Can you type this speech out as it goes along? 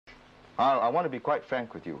I want to be quite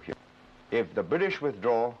frank with you here. If the British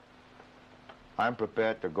withdraw, I'm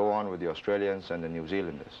prepared to go on with the Australians and the New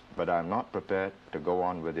Zealanders, but I'm not prepared to go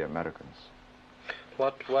on with the Americans.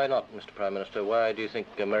 Why not, Mr. Prime Minister? Why do you think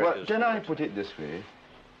America... Well, can I put it this way?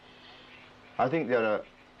 I think there are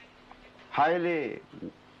highly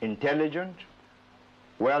intelligent,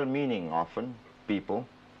 well-meaning often people,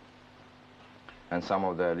 and some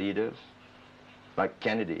of their leaders, like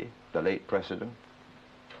Kennedy, the late president,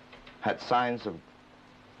 had signs of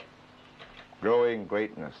growing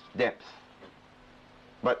greatness, depth.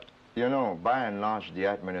 But, you know, by and large, the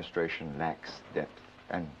administration lacks depth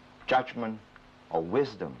and judgment or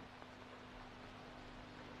wisdom,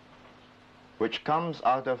 which comes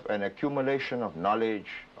out of an accumulation of knowledge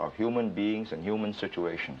of human beings and human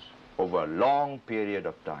situations over a long period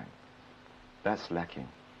of time. That's lacking.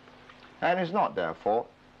 And it's not their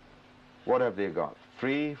fault. What have they got?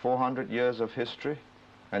 300-400 years of history,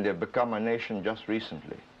 and they've become a nation just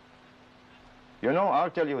recently. You know,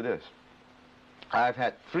 I'll tell you this. I've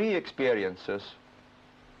had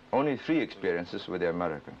only three experiences with the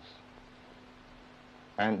Americans.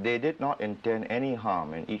 And they did not intend any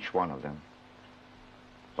harm in each one of them.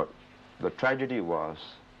 But the tragedy was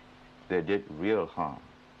they did real harm.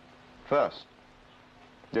 First,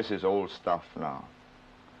 this is old stuff now.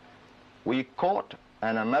 We caught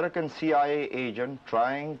an American CIA agent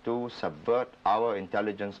trying to subvert our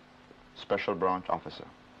intelligence special branch officer.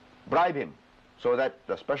 Bribe him so that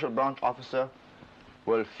the special branch officer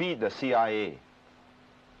will feed the CIA,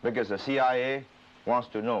 because the CIA wants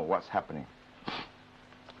to know what's happening.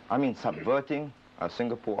 I mean, subverting a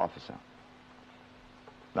Singapore officer.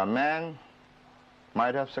 The man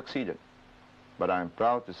might have succeeded, but I'm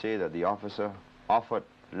proud to say that the officer offered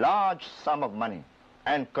large sum of money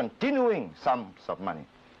and continuing sums of money.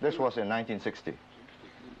 This was in 1960.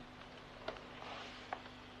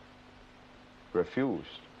 Refused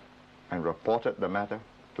and reported the matter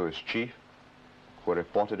to his chief, who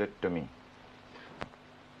reported it to me.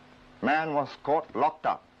 Man was caught, locked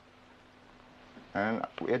up, and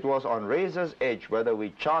it was on razor's edge whether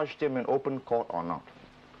we charged him in open court or not.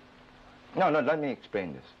 No, let me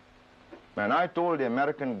explain this. When I told the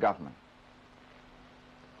American government,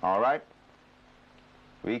 all right,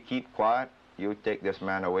 we keep quiet, you take this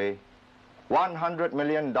man away, $100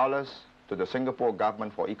 million to the Singapore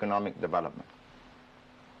government for economic development.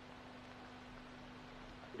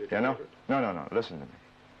 You know? No, listen to me.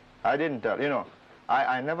 I didn't tell, you know,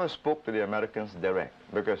 I never spoke to the Americans direct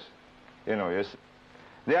because, you know,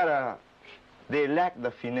 they lack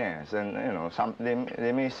the finesse, and, you know,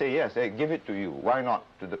 they may say, yes, hey, give it to you. Why not?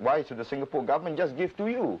 Why should the Singapore government just give to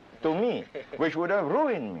you, to me, which would have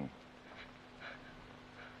ruined me?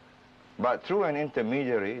 But through an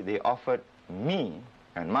intermediary, they offered me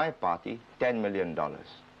and my party $10 million.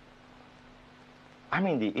 I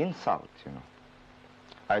mean, the insult, you know.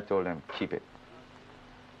 I told them, keep it.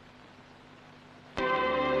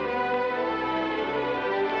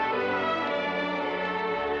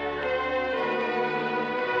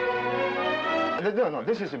 No,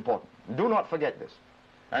 this is important. Do not forget this.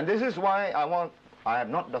 And this is why I have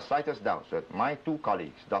not the slightest doubt that my two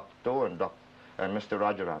colleagues, Dr. To and Mr.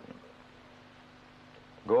 Rajaratnam,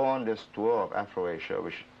 go on this tour of Afro-Asia,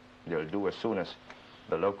 which they'll do as soon as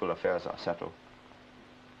the local affairs are settled.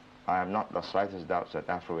 I have not the slightest doubt that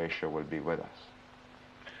Afro-Asia will be with us.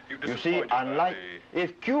 You see, unlike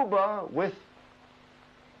if Cuba with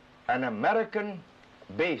an American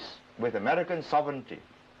base, with American sovereignty,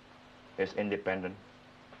 is independent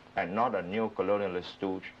and not a neo-colonialist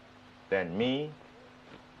stooge, then me,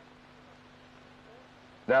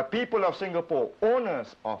 the people of Singapore,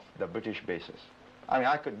 owners of the British bases. I mean,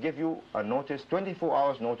 I could give you a notice, 24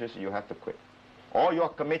 hours notice, you have to quit. Or you're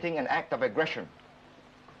committing an act of aggression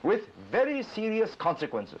with very serious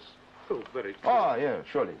consequences. Oh, very true. Oh, yeah,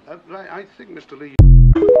 surely. I think, Mr. Lee...